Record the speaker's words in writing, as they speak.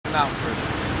out further.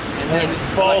 And then it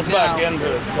falls back into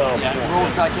itself. Yeah, it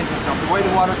rolls back into itself. The way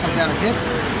the water comes down, it hits,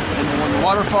 and then when the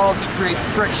water falls, it creates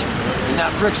friction. And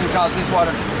that friction causes this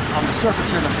water on the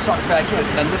surface here to suck back in.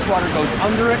 So then this water goes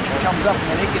under it and comes up, and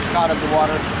then it gets caught in the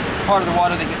water, part of the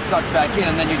water that gets sucked back in,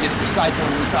 and then you just recycle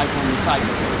and recycle and recycle.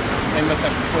 And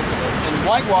in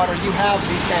white water, you have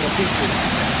these kind of features.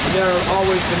 And they're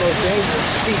always the most dangerous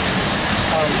features.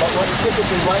 But what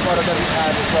typically white water doesn't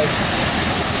have is like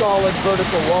solid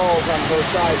vertical walls on both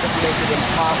sides that make it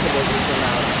impossible to swim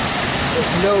out of.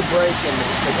 There's no break in it.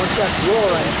 So once that's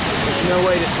roaring, there's no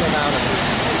way to swim out of it.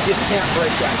 You just can't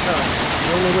break that current.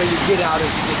 The only way you get out is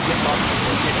you just get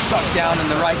stuck down in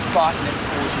the right spot and it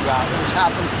pulls you out, which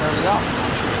happens fairly often,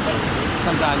 actually.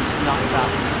 Sometimes not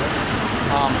fast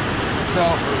enough. So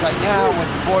right now with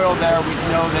the boil there, we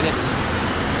know that it's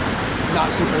not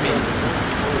super mean.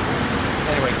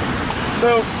 Anyway.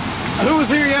 So who was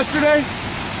here yesterday?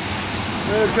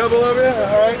 A couple of you?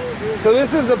 Alright. So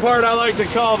this is the part I like to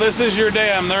call, this is your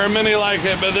dam. There are many like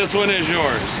it, but this one is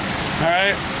yours.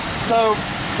 Alright. So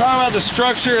talking about the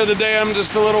structure of the dam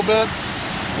just a little bit.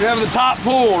 You have the top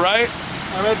pool, right?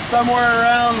 And it's somewhere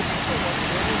around,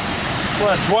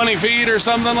 what, 20 feet or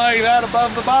something like that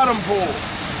above the bottom pool.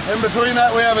 In between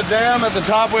that we have a dam. At the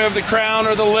top we have the crown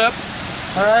or the lip.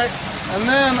 Alright? And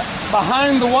then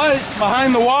behind the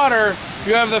water,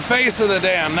 you have the face of the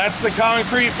dam. That's the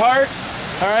concrete part.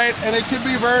 Alright? And it could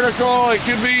be vertical, it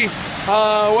could be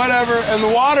whatever. And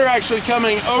the water actually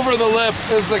coming over the lip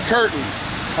is the curtain.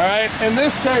 Alright? In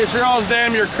this case, your all's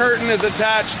dam, your curtain is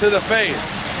attached to the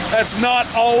face. That's not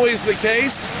always the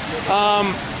case.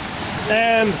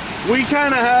 And we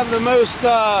kind of have the most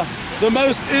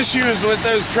issues with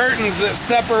those curtains that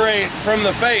separate from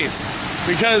the face,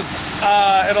 because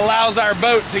it allows our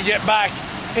boat to get back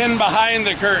in behind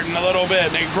the curtain a little bit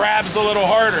and it grabs a little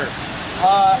harder.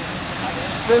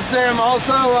 This dam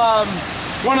also,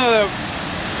 one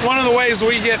of the ways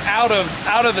we get out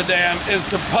of the dam is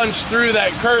to punch through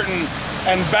that curtain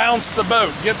and bounce the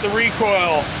boat, get the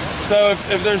recoil. So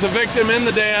if there's a victim in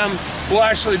the dam, we'll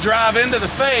actually drive into the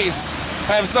face,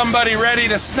 have somebody ready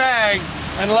to snag,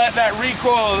 and let that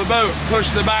recoil of the boat push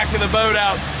the back of the boat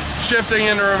out, shifting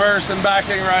into reverse and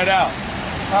backing right out.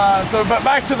 But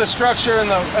back to the structure and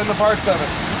the parts of it.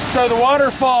 So the water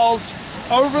falls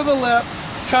over the lip,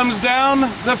 comes down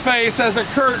the face as a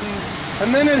curtain,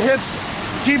 and then it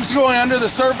keeps going under the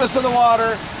surface of the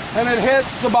water, and it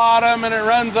hits the bottom and it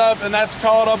runs up, and that's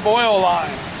called a boil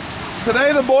line.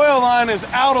 Today the boil line is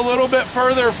out a little bit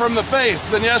further from the face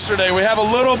than yesterday. We have a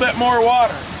little bit more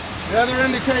water. The other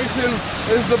indication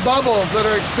is the bubbles that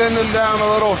are extending down a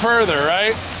little further,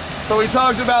 right? So we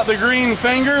talked about the green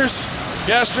fingers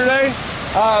yesterday.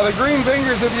 The green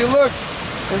fingers, if you look,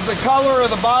 is the color of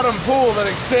the bottom pool that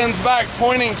extends back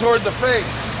pointing toward the face.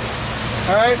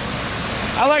 All right?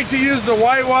 I like to use the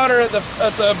white water at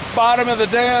the bottom of the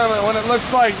dam, and when it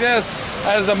looks like this,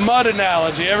 as a mud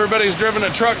analogy. Everybody's driven a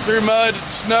truck through mud,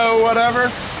 snow, whatever.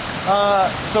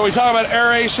 So we talk about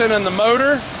aeration and the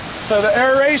motor. So the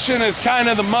aeration is kind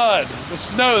of the mud, the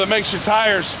snow that makes your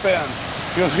tires spin.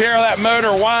 You'll hear that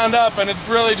motor wind up and it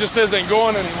really just isn't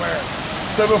going anywhere.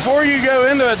 So before you go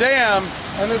into a dam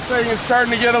and this thing is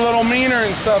starting to get a little meaner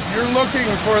and stuff, you're looking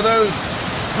for those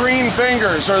green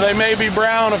fingers, or they may be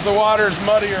brown if the water's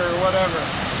muddier or whatever.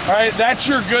 All right, that's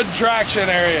your good traction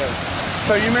areas.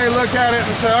 So you may look at it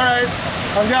and say, all right,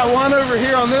 I've got one over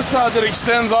here on this side that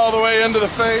extends all the way into the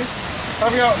face.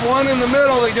 I've got one in the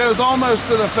middle that goes almost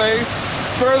to the face.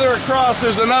 Further across,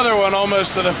 there's another one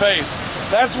almost to the face.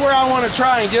 That's where I want to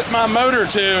try and get my motor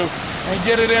to and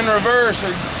get it in reverse or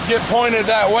get pointed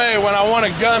that way when I want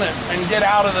to gun it and get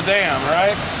out of the dam,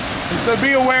 right? And so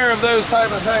be aware of those type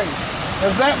of things.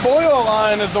 As that boil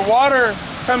line, as the water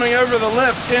coming over the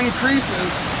lip increases,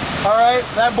 all right,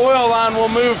 that boil line will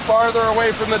move farther away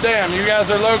from the dam. You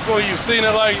guys are local, you've seen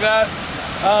it like that.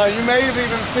 You may have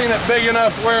even seen it big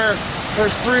enough where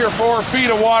there's 3 or 4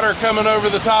 feet of water coming over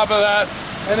the top of that,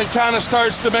 and it kind of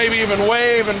starts to maybe even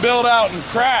wave and build out and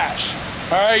crash.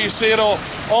 All right, you see it'll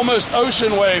almost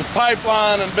ocean wave,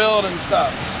 pipeline and build and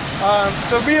stuff.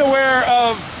 So be aware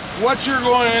of what you're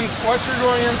going into.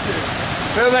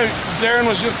 The other thing, Darren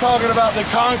was just talking about the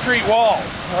concrete walls,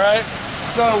 all right?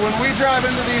 So when we drive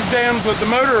into these dams with the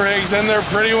motor rigs, and they're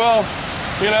pretty well,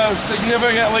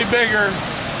 significantly bigger,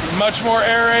 much more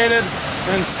aerated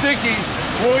and sticky,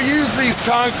 we'll use these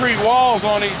concrete walls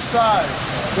on each side.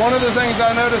 One of the things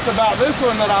I noticed about this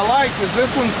one that I like is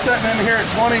this one's sitting in here at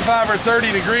 25 or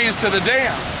 30 degrees to the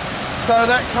dam. So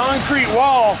that concrete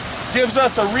wall gives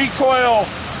us a recoil,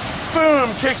 boom,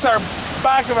 kicks our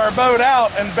back of our boat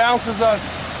out and bounces us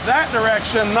that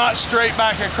direction, not straight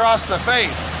back across the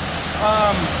face.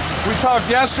 We talked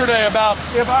yesterday about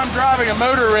if I'm driving a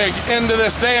motor rig into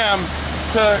this dam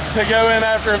to go in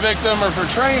after a victim or for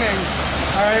training,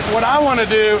 all right, what I want to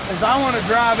do is I want to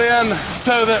drive in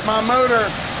so that my motor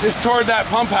is toward that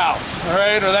pump house, all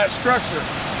right, or that structure.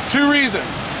 Two reasons.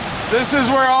 This is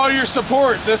where all your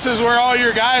support, this is where all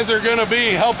your guys are going to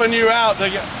be helping you out.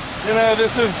 You know,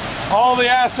 this is all the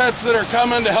assets that are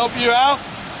coming to help you out.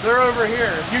 They're over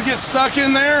here. If you get stuck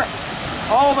in there,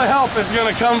 all the help is going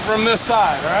to come from this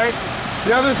side, all right?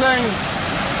 The other thing,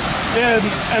 and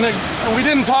we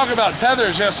didn't talk about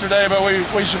tethers yesterday, but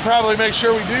we should probably make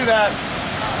sure we do that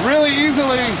really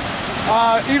easily.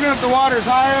 Even if the water's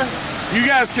higher, you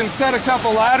guys can set a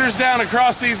couple ladders down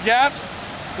across these gaps.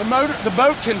 The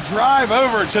boat can drive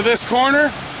over to this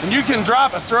corner, and you can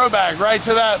drop a throw bag right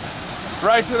to that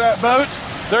boat.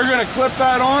 They're going to clip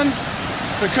that on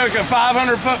to cook a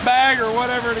 500-foot bag or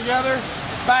whatever together.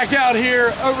 Back out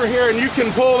here, over here, and you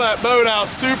can pull that boat out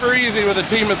super easy with a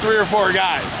team of 3 or 4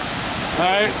 guys. All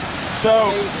right,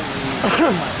 so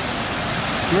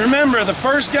remember, the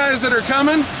first guys that are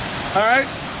coming, all right,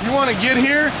 you want to get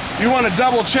here, you want to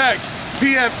double check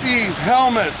PFDs,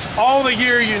 helmets, all the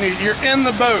gear you need. You're in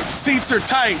the boat, seats are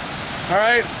tight, all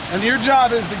right, and your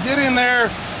job is to get in there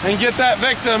and get that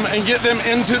victim and get them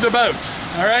into the boat,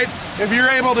 all right? If you're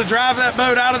able to drive that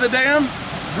boat out of the dam,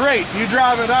 great. You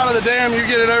drive it out of the dam, you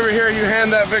get it over here, you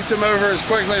hand that victim over as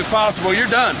quickly as possible, you're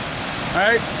done, all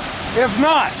right? If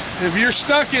not, if you're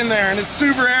stuck in there and it's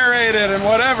super aerated and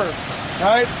whatever,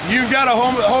 right, you've got to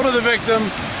hold of the victim,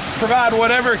 provide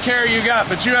whatever care you got,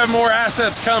 but you have more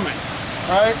assets coming,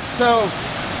 all right? So,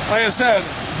 like I said,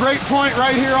 great point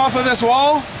right here off of this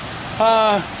wall.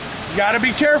 You got to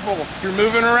be careful. You're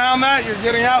moving around that, you're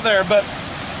getting out there, but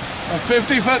a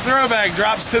 50-foot throw bag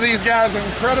drops to these guys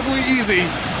incredibly easy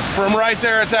from right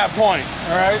there at that point,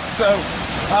 all right? So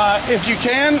if you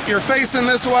can, you're facing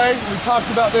this way. We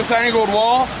talked about this angled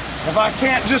wall. If I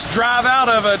can't just drive out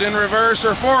of it in reverse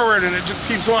or forward and it just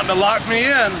keeps wanting to lock me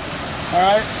in, all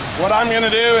right, what I'm going to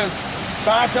do is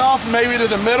back off maybe to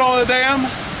the middle of the dam,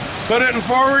 put it in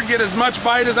forward, get as much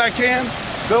bite as I can,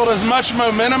 build as much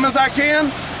momentum as I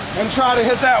can, and try to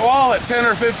hit that wall at 10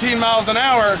 or 15 miles an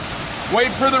hour.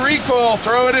 Wait for the recoil,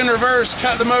 throw it in reverse,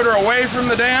 cut the motor away from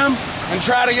the dam, and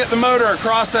try to get the motor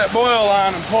across that boil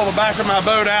line and pull the back of my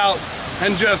boat out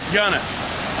and just gun it.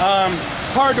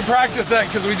 It's hard to practice that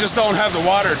because we just don't have the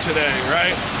water today,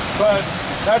 right? But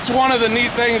that's one of the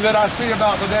neat things that I see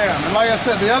about the dam. And like I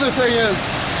said, the other thing is,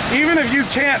 even if you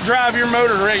can't drive your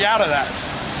motor rig out of that,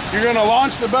 you're gonna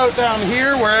launch the boat down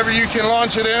here, wherever you can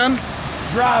launch it in,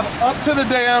 drive up to the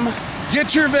dam,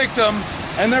 get your victim,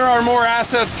 and there are more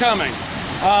assets coming.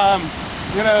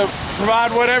 You know,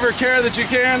 provide whatever care that you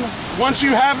can. Once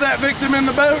you have that victim in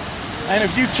the boat, and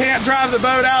if you can't drive the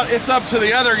boat out, it's up to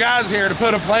the other guys here to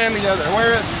put a plan together.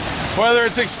 Whether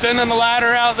it's extending the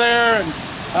ladder out there and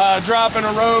dropping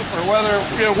a rope, or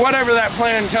whatever that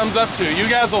plan comes up to. You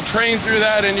guys will train through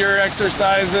that in your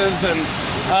exercises and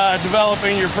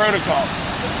developing your protocol.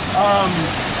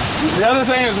 The other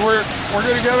thing is we're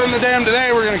going to go in the dam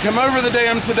today. We're going to come over the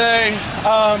dam today.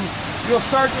 You'll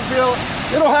start to feel,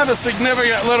 it'll have a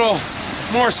significant little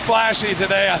more splashy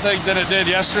today, I think, than it did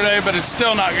yesterday, but it's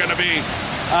still not going to be,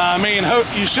 I mean,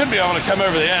 you should be able to come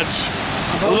over the edge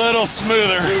a little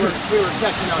smoother. We were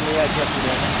catching on the edge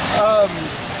yesterday.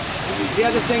 The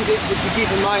other thing that you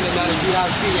keep in mind in that is you have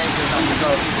sea anchors on the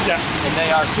boat. Yeah. And they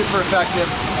are super effective.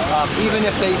 Even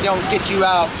if they don't get you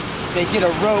out, they get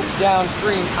a rope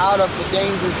downstream out of the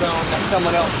danger zone that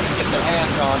someone else can get their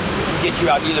hands on and get you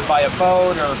out either by a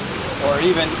boat or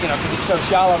even, because it's so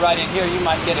shallow right in here, you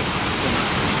might get it.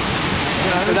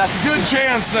 So that's a good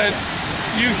chance that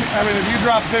if you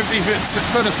drop 50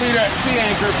 foot of sea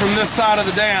anchor from this side of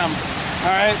the dam,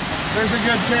 all right, there's a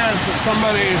good chance that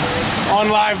somebody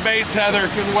on live bait tether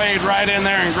could wade right in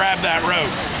there and grab that rope.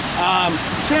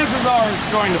 Chances are it's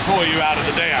going to pull you out of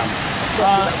the dam.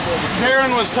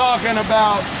 Darren was talking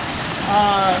about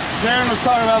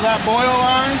that boil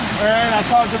line, all right? I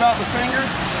talked about the finger.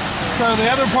 So the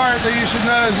other part that you should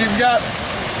know is you've got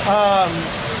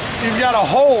a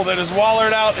hole that is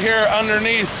wallered out here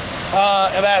underneath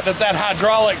that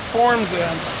hydraulic forms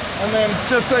in. And then,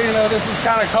 just so you know, this is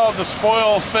kind of called the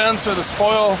spoil fence or the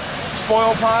spoil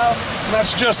pile. And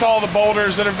that's just all the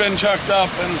boulders that have been chucked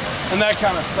up and that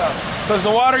kind of stuff. So as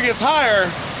the water gets higher,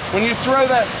 when you throw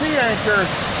that sea anchor,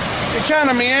 it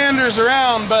kind of meanders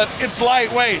around, but it's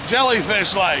lightweight,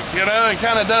 jellyfish-like, it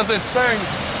kind of does its thing.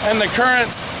 And the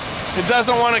currents, it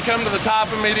doesn't want to come to the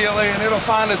top immediately, and it'll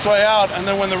find its way out. And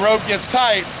then when the rope gets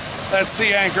tight, that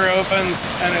sea anchor opens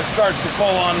and it starts to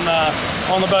pull on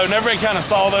the boat. And everybody kind of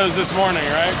saw those this morning,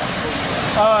 right?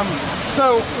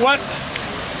 So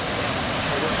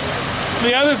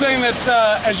the other thing that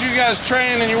as you guys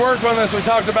train and you work on this, we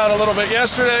talked about a little bit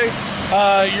yesterday,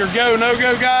 your go,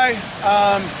 no-go guy,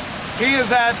 he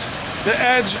is at the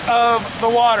edge of the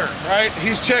water, right?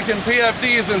 He's checking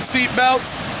PFDs and seat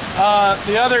belts.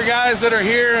 The other guys that are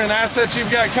here and assets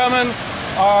you've got coming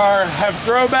have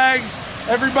throw bags.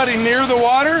 Everybody near the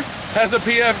water has a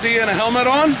PFD and a helmet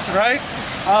on, right?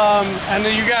 And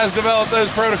then you guys develop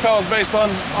those protocols based on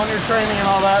your training and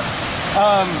all that.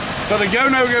 So the go,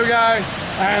 no-go guy,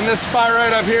 and this spot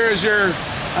right up here is your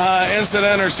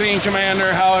incident or scene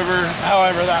commander, however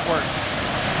that works.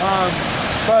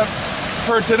 But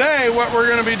for today, what we're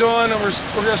going to be doing, and we're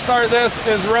going to start this,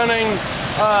 is running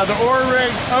the oar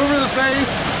rig over the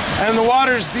face, and the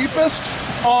water's deepest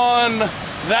on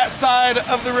that side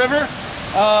of the river.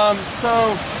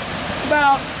 So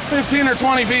about 15 or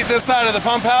 20 feet this side of the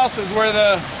pump house is where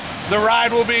the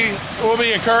ride will be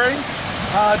occurring.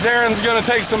 Darren's going to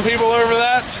take some people over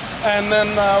that, and then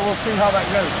we'll see how that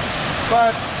goes.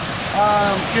 But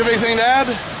you have anything to add,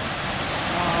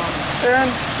 Darren?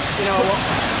 You know,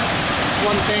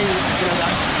 one thing, you know,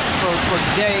 that for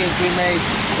today is we may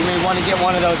want to get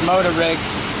one of those motor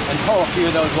rigs and pull a few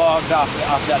of those logs off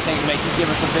that thing to give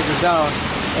us a bigger zone.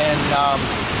 And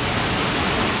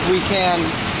we can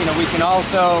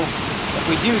also, if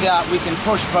we do that, we can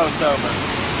push boats over.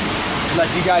 Let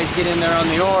you guys get in there on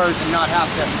the oars and not have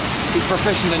to be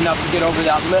proficient enough to get over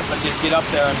that lip, but just get up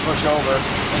there and push over.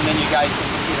 And then you guys can,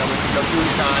 we can go through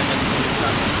the time, and it's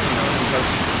not just,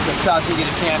 the spouse, you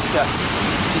get a chance to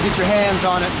get your hands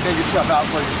on it and figure stuff out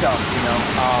for yourself,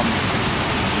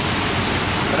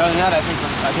 But other than that, I think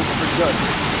we're pretty good.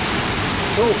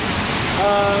 Cool.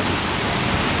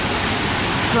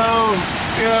 So,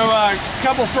 a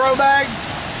couple throw bags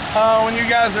when you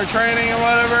guys are training and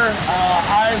whatever.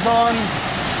 Eyes on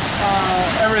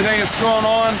everything that's going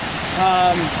on.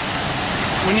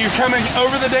 When you're coming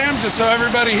over the dam, just so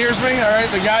everybody hears me, all right,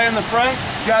 the guy in the front,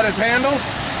 he's got his handles,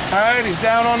 all right, he's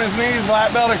down on his knees,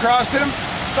 lap belt across him.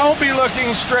 Don't be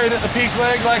looking straight at the peak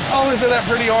leg like, oh, isn't that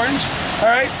pretty orange?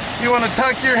 All right, you want to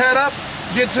tuck your head up,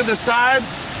 get to the side,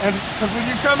 and because when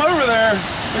you come over there,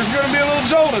 there's going to be a little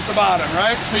jolt at the bottom,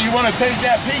 right? So you want to take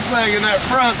that peak leg and that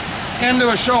front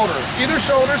into a shoulder. Either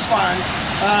shoulder's fine,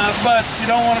 but you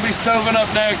don't want to be stoving up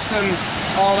necks and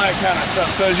all that kind of stuff.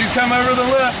 So as you come over the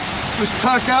lip, just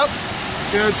tuck up,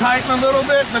 tighten a little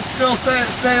bit, but still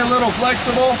stay a little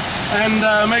flexible, and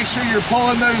make sure you're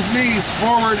pulling those knees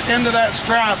forward into that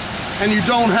strap, and you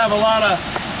don't have a lot of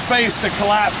space to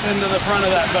collapse into the front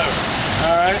of that boat.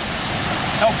 All right?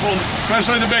 Helpful,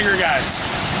 especially the bigger guys.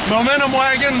 Momentum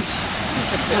wagons.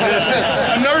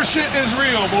 Inertia is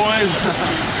real, boys.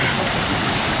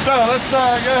 So let's go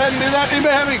ahead and do that.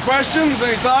 Anybody have any questions,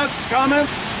 any thoughts,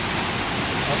 comments?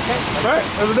 Okay. All right,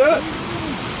 let's do it.